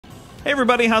Hey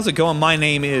everybody, how's it going? My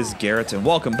name is Garrett and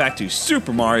welcome back to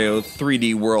Super Mario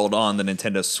 3D World on the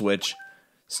Nintendo Switch.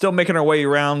 Still making our way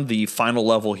around the final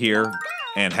level here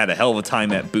and had a hell of a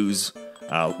time at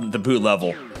the Boo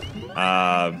level.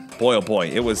 Boy oh boy,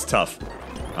 it was tough.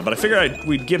 But I figured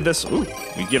we'd give this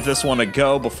one a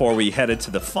go before we headed to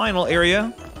the final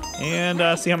area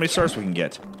and see how many stars we can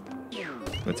get.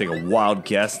 I'm gonna take a wild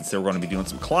guess and say we're gonna be doing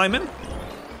some climbing.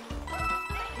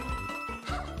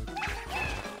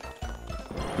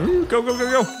 Ooh, go, go,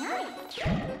 go, go.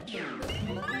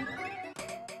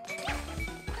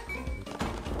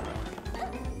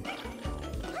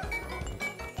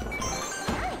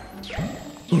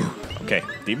 Okay,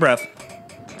 deep breath.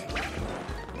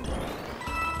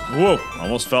 Whoa,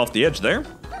 almost fell off the edge there.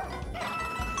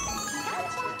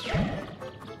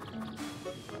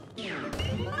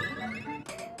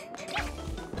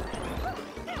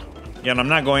 Yeah, and I'm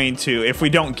not going to, if we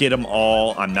don't get them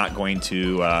all, I'm not going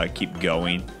to keep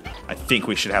going. I think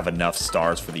we should have enough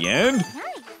stars for the end.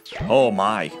 Oh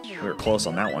my, we were close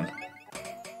on that one.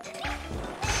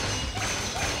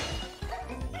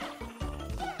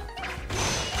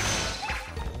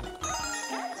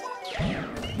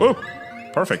 Woo,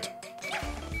 perfect.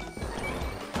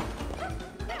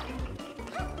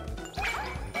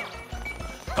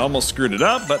 Almost screwed it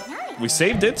up, but we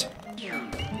saved it.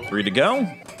 3 to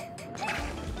go.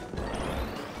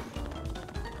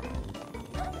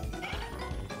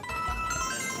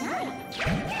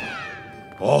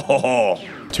 Oh,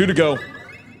 2 to go.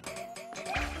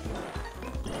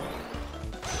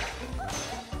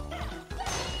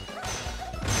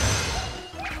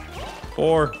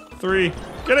 Four, 3.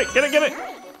 Get it, get it, get it.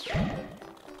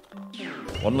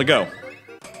 1 to go.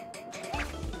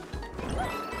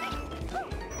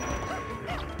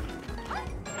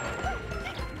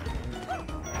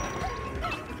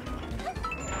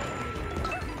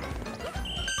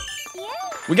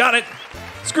 We got it.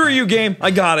 Screw you, game.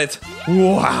 I got it.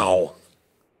 Wow.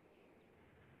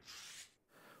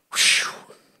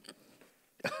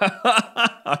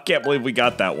 I can't believe we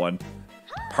got that one.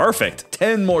 Perfect.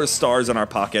 10 more stars in our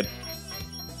pocket.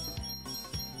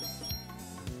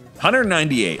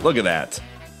 198. Look at that.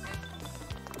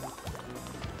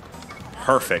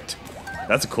 Perfect.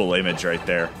 That's a cool image right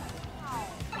there.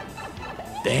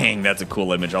 Dang, that's a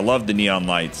cool image. I love the neon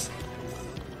lights.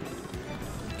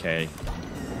 Okay.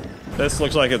 This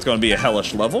looks like it's going to be a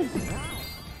hellish level.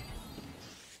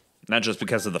 Not just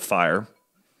because of the fire.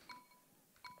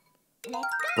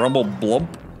 Rumble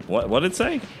blump. What did it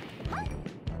say?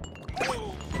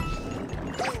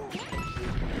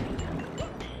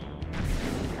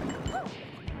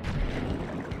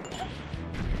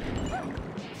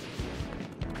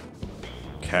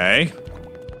 Okay.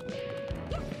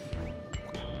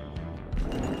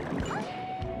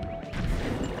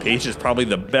 Peach is probably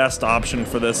the best option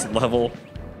for this level.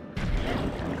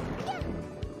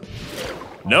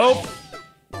 Nope.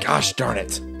 Gosh darn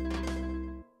it.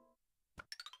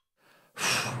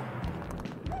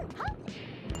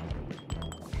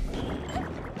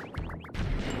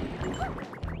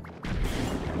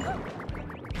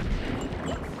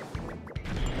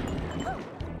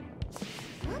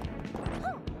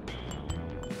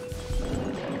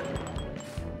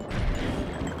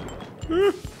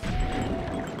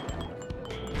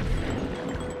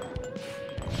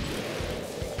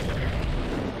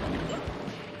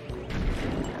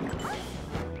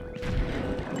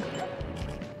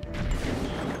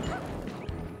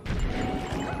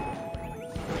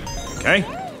 Okay.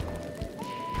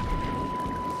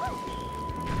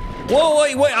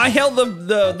 Whoa, wait, I held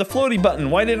the floaty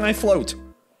button. Why didn't I float?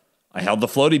 I held the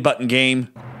floaty button, game.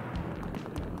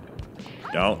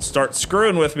 Don't start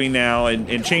screwing with me now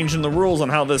and changing the rules on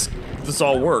how this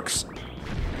all works.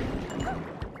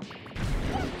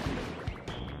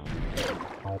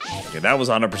 Okay, that was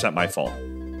 100% my fault.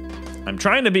 I'm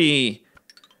trying to be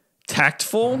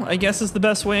tactful, I guess is the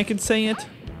best way I could say it.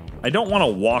 I don't want to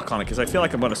walk on it because I feel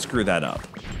like I'm going to screw that up.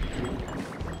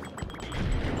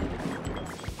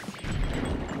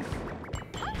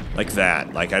 Like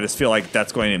that. Like, I just feel like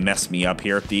that's going to mess me up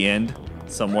here at the end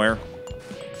somewhere.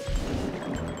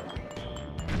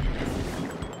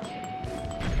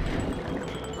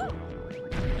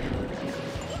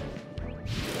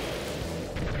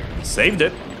 Saved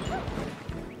it.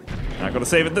 Not going to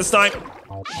save it this time.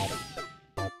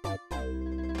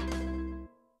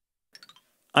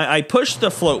 I pushed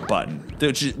the float button,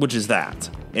 which is that,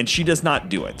 and she does not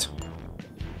do it.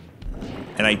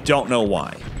 And I don't know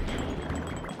why.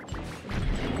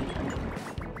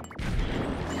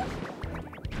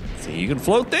 See, you can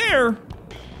float there.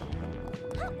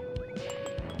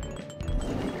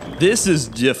 This is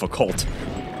difficult.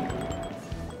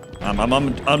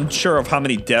 I'm unsure of how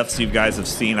many deaths you guys have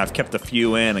seen. I've kept a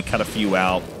few in and cut a few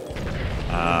out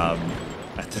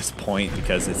at this point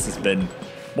because it's just been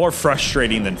more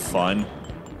frustrating than fun.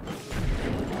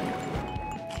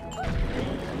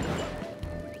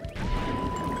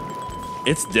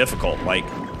 It's difficult. Like,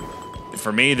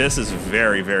 for me, this is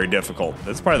very, very difficult.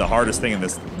 That's probably the hardest thing in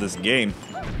this game.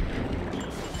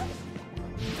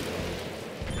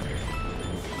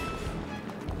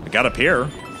 I got up here.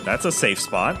 That's a safe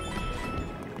spot.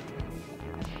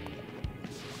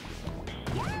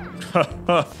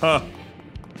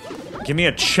 Give me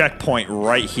a checkpoint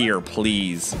right here,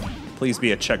 please. Please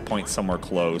be a checkpoint somewhere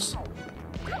close.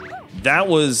 That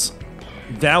was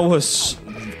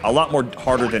a lot more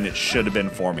harder than it should have been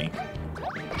for me.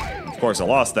 Of course, I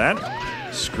lost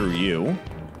that. Screw you.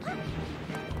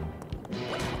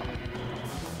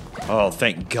 Oh,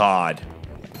 thank God.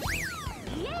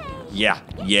 Yeah,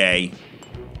 yay.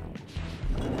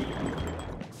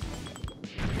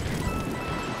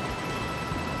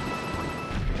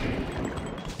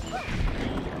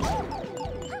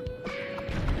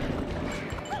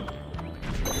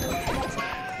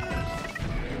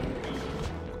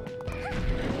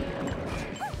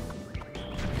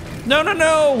 No, no,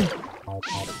 no!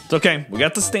 It's okay. We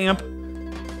got the stamp.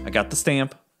 I got the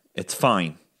stamp. It's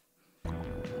fine.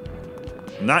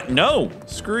 No!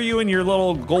 Screw you and your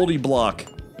little Goldie block.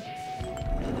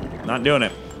 Not doing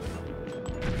it.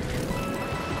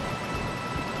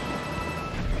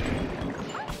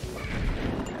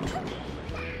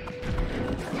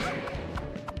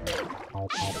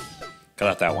 Cut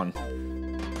out that one.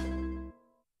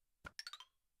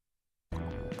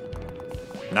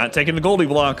 Not taking the Goldie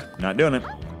block. Not doing it.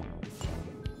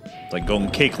 It's like going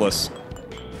cakeless.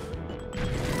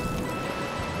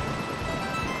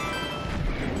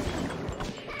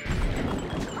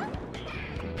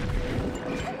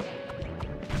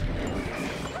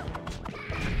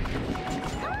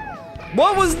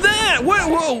 What was that?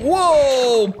 Whoa,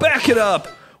 whoa! Back it up!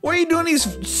 What are you doing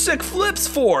these sick flips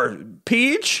for,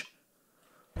 Peach?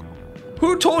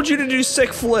 Who told you to do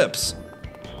sick flips?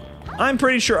 I'm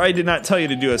pretty sure I did not tell you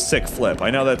to do a sick flip.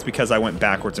 I know that's because I went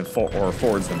backwards and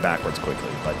forwards and backwards quickly,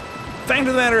 but fact of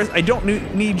the matter is, I don't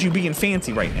need you being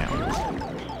fancy right now.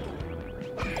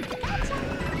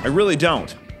 I really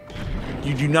don't.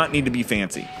 You do not need to be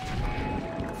fancy.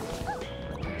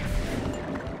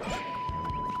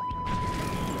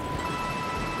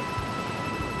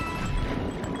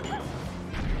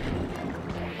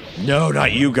 No,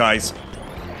 not you guys.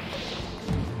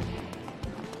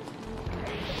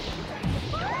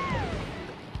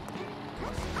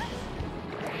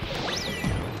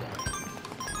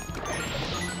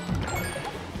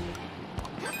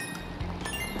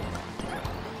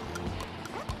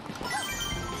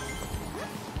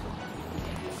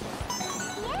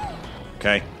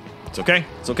 Okay. It's okay.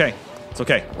 It's okay. It's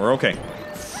okay. We're okay.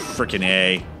 Frickin'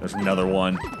 A. There's another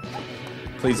one.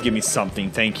 Please give me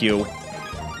something. Thank you.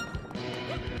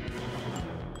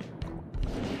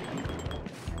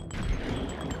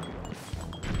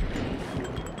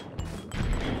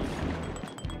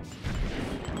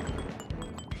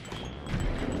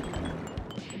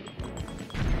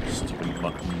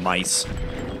 Stupid mice.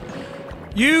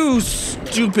 You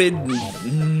stupid...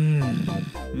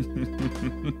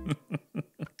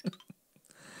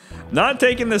 Not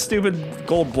taking the stupid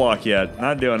gold block yet.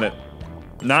 Not doing it.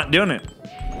 Not doing it.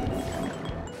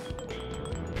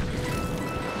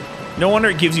 No wonder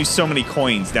it gives you so many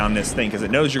coins down this thing, because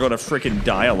it knows you're going to frickin'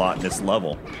 die a lot in this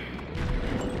level.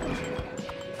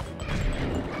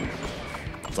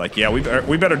 It's like, yeah,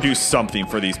 we better do something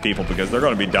for these people, because they're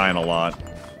going to be dying a lot.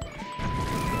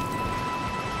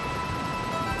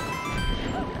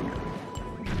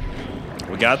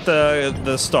 We got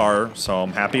the star, so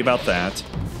I'm happy about that.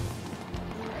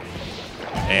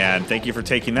 And thank you for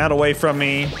taking that away from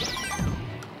me.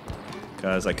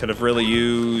 Because I could have really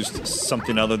used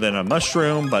something other than a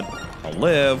mushroom, but I'll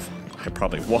live. I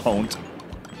probably won't.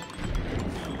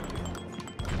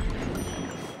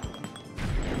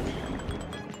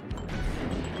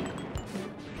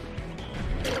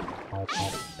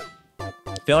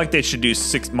 I feel like they should do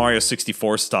Mario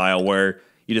 64 style, where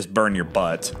you just burn your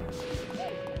butt.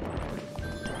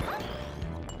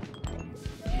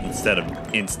 Instead of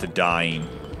insta-dying.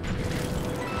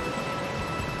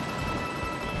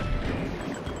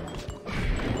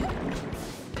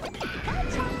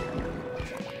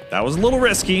 That was a little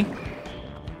risky.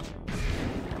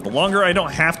 The longer I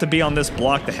don't have to be on this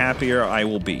block, the happier I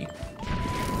will be.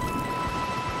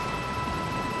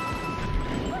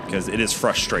 Because it is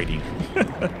frustrating.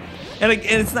 and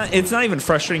it's not even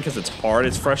frustrating because it's hard.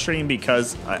 It's frustrating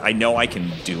because I know I can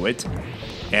do it.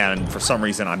 And for some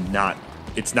reason,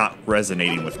 it's not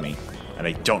resonating with me. And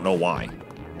I don't know why.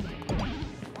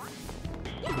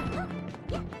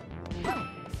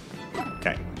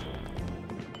 Okay.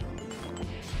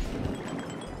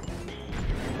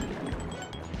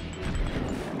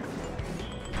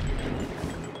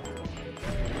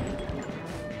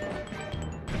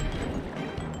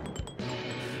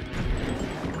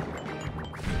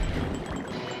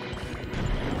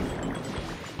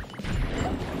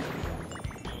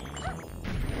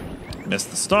 Missed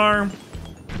the star.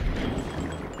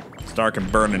 Star can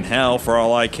burn in hell for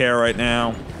all I care right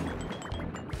now.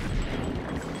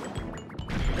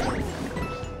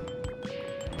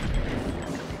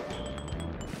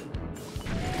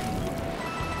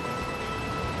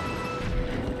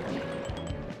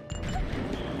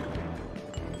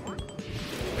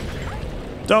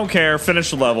 Don't care.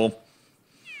 Finish the level.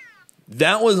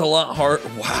 That was a lot hard.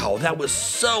 Wow, that was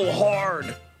so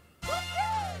hard.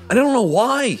 I don't know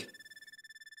why.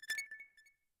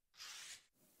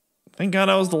 Thank God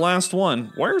I was the last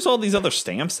one. Where's all these other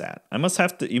stamps at? You must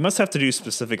have to do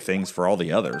specific things for all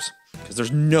the others. Because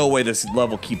there's no way this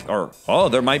level oh,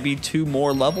 there might be 2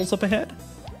 more levels up ahead?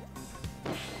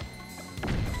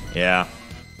 Yeah.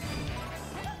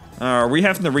 Are we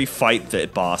having to refight the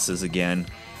bosses again?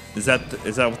 Is that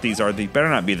what these are? They better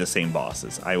not be the same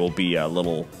bosses. I will be a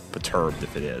little perturbed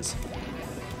if it is.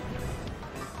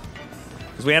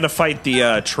 Because we had to fight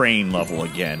the train level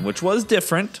again, which was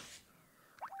different.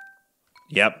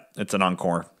 Yep, it's an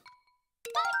encore.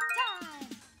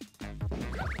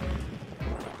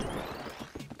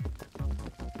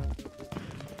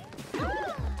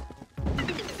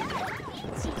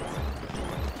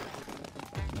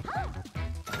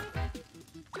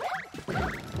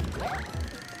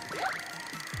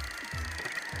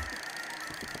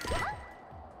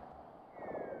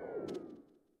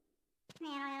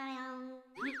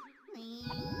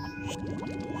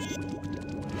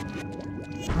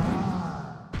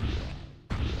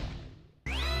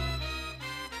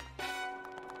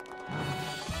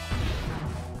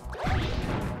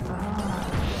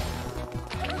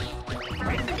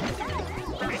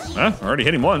 Huh? Already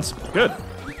hit him once. Good.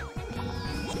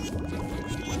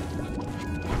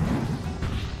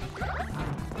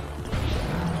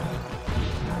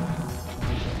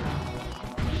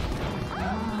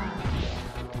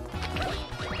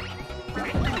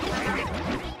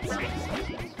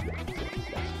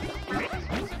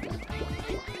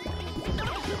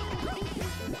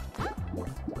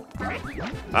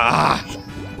 Ah!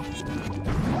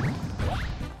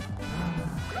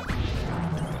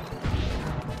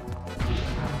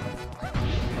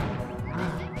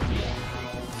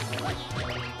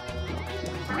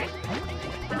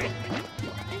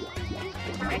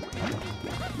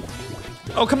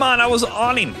 Oh, come on, I was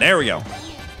on him. There we go.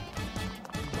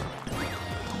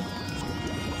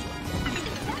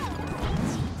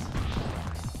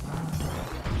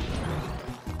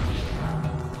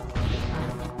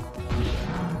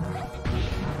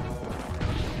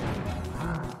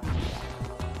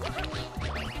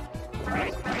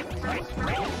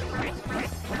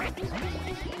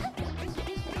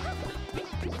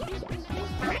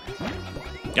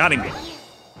 Got him.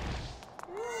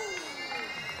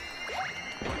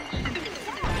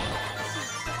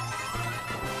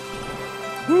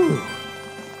 Whew.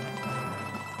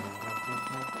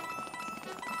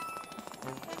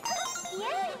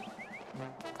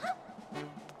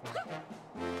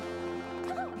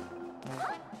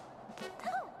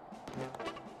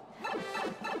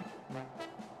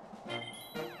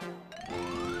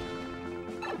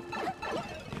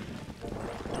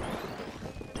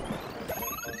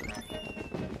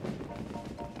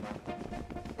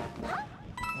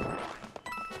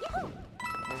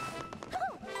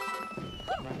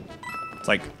 It's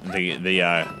like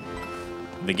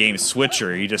the game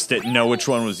switcher. You just didn't know which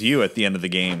one was you at the end of the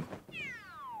game.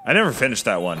 I never finished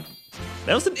that one.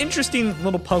 That was an interesting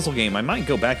little puzzle game. I might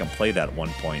go back and play that at one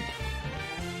point.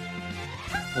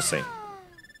 We'll see. I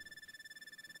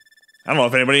don't know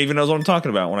if anybody even knows what I'm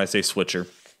talking about when I say switcher.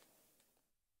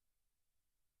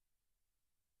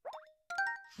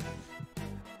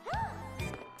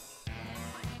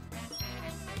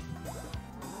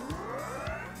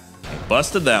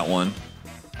 Busted that one.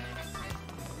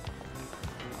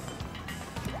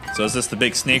 So is this the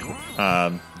big snake?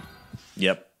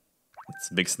 Yep.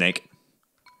 It's a big snake.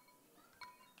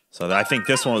 So I think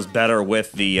this one was better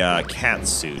with the cat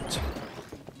suit.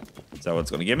 Is that what it's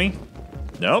going to give me?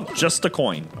 Nope, just a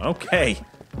coin. Okay.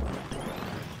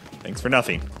 Thanks for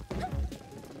nothing.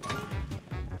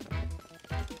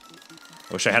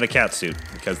 Wish I had a cat suit,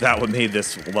 because that would make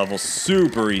this level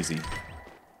super easy.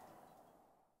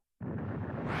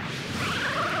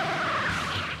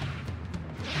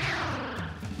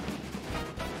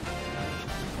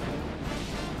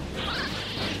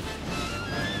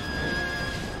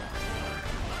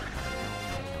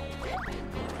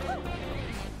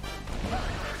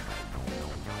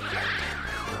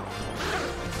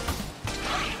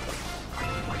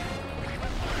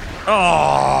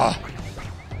 Oh!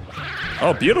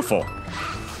 Oh, beautiful.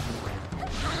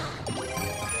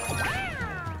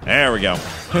 There we go.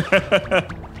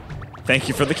 Thank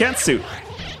you for the cat suit.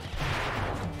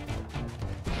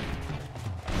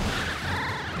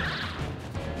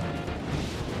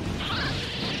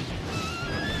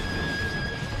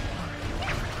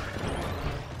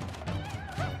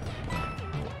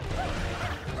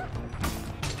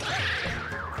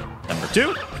 Number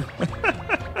 2.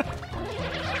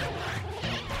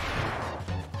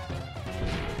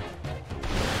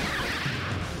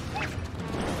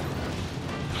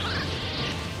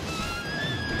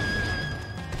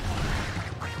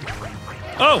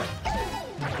 Oh!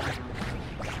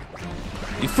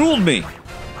 You fooled me.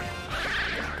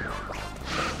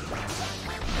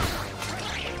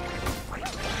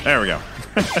 There we go.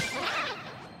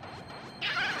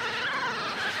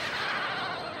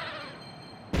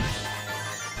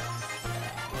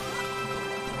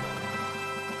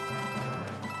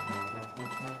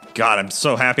 God, I'm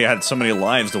so happy I had so many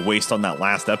lives to waste on that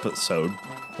last episode.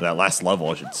 Or that last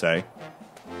level, I should say.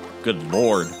 Good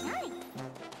lord.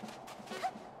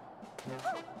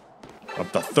 Up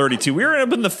to 32. We were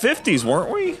up in the 50s,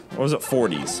 weren't we? Or was it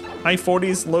 40s? High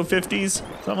 40s, low 50s?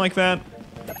 Something like that.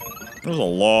 There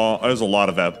was a lot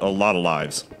of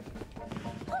lives.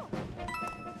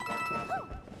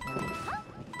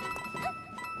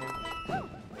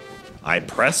 I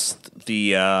pressed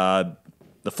the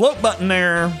float button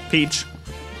there, Peach.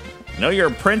 I know you're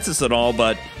a princess and all,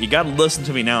 but you gotta listen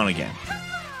to me now and again.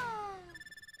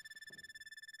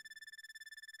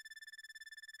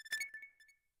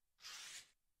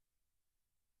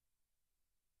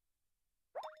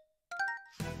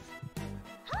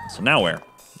 So now where?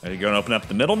 Are you going to open up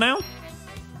the middle now?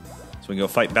 So we can go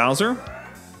fight Bowser.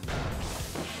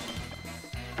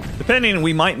 Depending,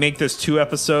 we might make this 2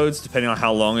 episodes, depending on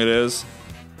how long it is.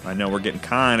 I know we're getting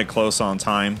kind of close on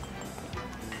time.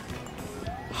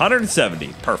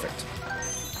 170, perfect.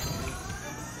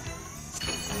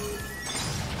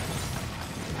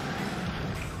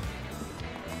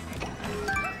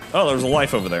 Oh, there's a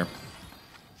life over there.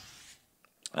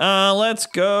 Let's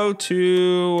go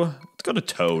to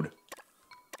Toad.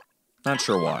 Not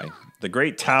sure why. The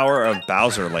Great Tower of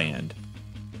Bowser Land.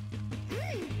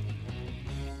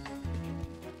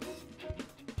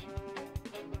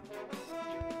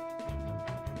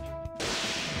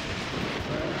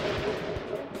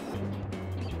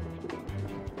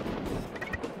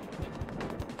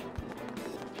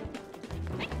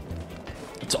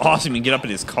 It's awesome you can get up in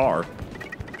his car.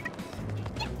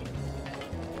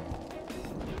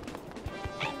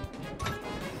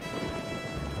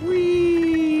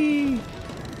 Whee!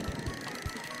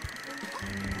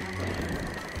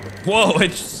 Whoa,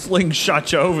 it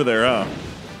slingshot you over there, huh?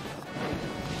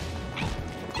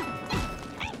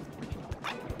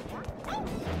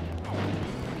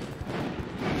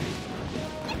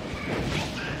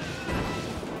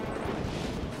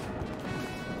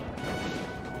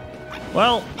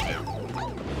 Well,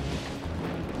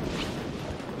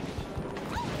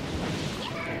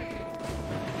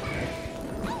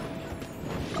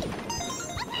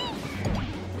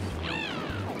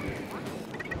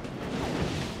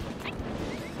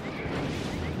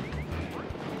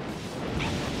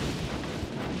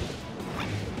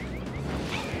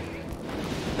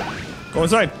 go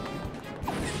inside.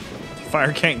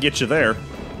 Fire can't get you there.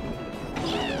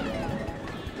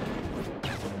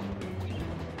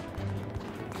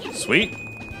 Sweet.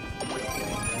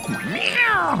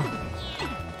 Meow.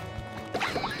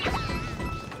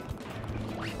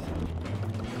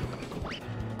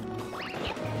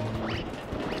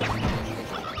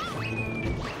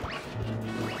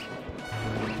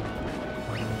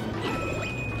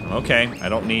 Okay, I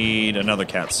don't need another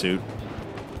cat suit.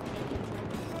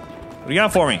 What do you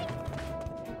got for me?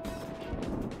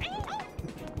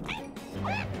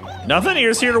 Nothing? You're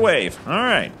just here to wave. All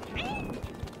right.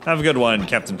 Have a good one,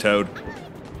 Captain Toad.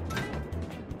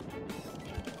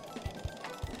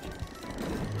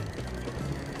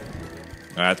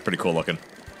 That's pretty cool looking.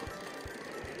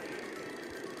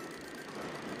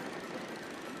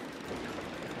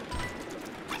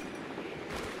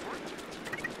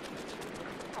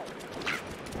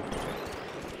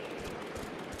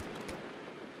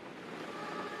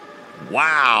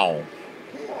 Wow.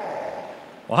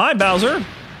 Well, hi, Bowser.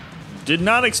 Did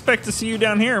not expect to see you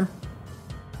down here.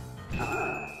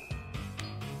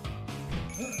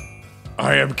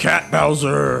 I am Cat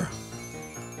Bowser.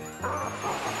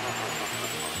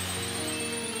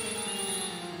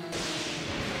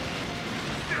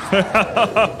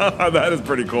 That is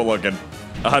pretty cool looking.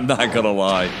 I'm not gonna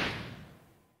lie.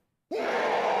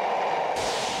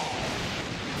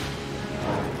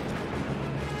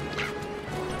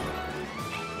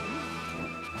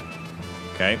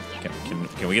 Okay,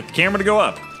 can we get the camera to go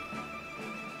up?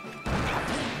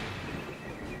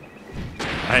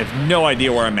 I have no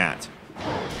idea where I'm at.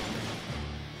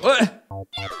 What?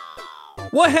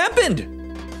 What happened?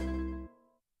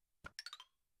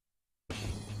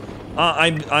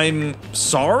 I'm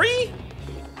sorry?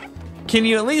 Can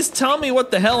you at least tell me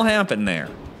what the hell happened there?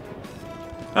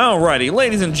 Alrighty,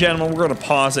 ladies and gentlemen, we're going to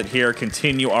pause it here,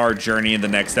 continue our journey in the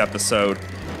next episode,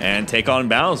 and take on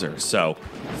Bowser. So,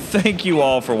 thank you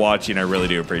all for watching. I really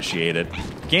do appreciate it.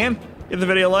 If you can, give the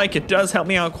video a like. It does help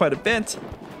me out quite a bit.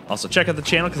 Also, check out the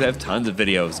channel because I have tons of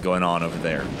videos going on over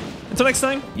there. Until next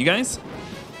time, you guys,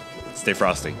 stay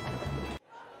frosty.